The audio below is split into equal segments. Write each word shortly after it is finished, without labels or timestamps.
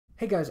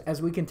Hey guys,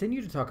 as we continue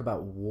to talk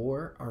about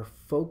war, our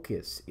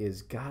focus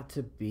is got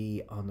to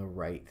be on the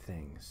right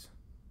things.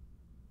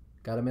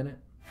 Got a minute?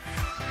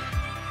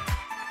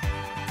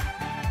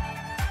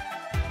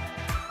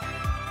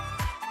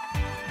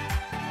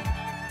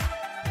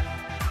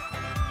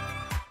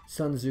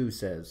 Sun Tzu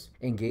says,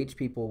 engage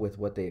people with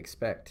what they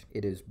expect.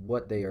 It is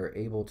what they are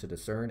able to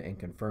discern and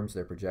confirms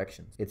their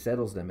projections. It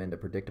settles them into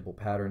predictable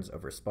patterns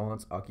of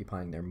response,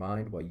 occupying their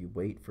mind while you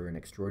wait for an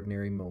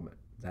extraordinary moment,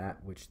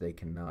 that which they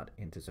cannot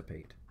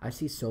anticipate. I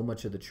see so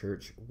much of the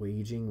church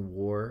waging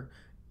war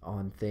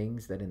on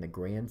things that in the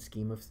grand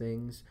scheme of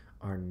things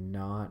are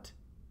not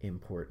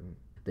important.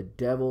 The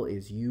devil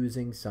is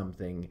using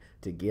something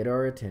to get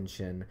our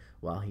attention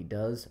while he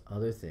does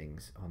other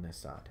things on this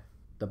side.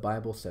 The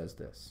Bible says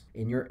this,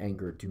 in your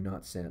anger do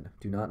not sin.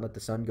 Do not let the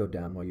sun go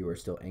down while you are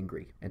still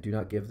angry, and do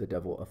not give the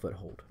devil a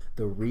foothold.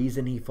 The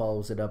reason he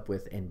follows it up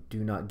with, and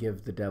do not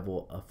give the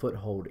devil a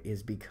foothold,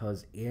 is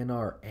because in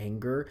our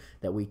anger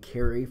that we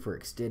carry for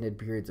extended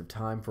periods of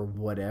time for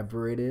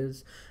whatever it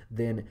is,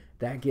 then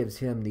that gives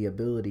him the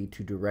ability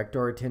to direct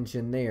our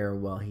attention there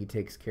while he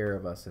takes care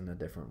of us in a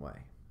different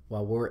way.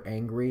 While we're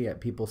angry at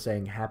people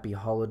saying happy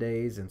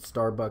holidays and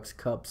Starbucks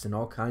cups and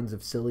all kinds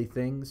of silly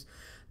things,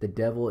 the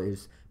devil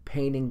is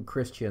painting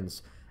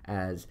Christians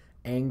as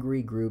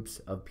angry groups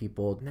of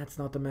people, and that's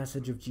not the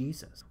message of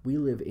Jesus. We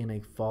live in a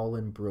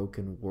fallen,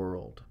 broken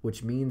world,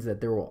 which means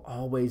that there will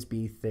always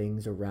be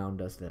things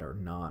around us that are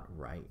not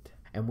right.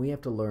 And we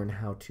have to learn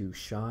how to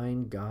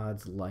shine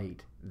God's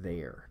light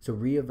there. So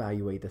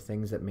reevaluate the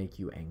things that make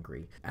you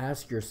angry.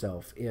 Ask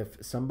yourself, if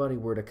somebody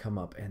were to come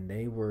up and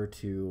they were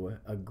to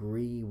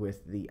agree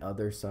with the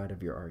other side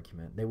of your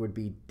argument, they would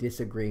be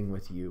disagreeing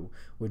with you,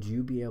 would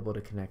you be able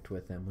to connect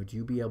with them? Would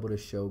you be able to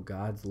show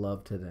God's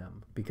love to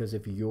them? Because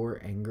if your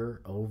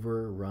anger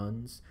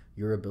overruns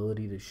your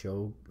ability to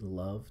show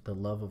love, the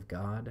love of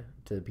God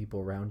to the people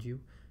around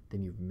you,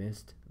 then you've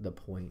missed the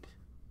point.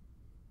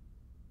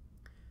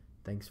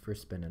 Thanks for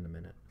spending a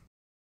minute.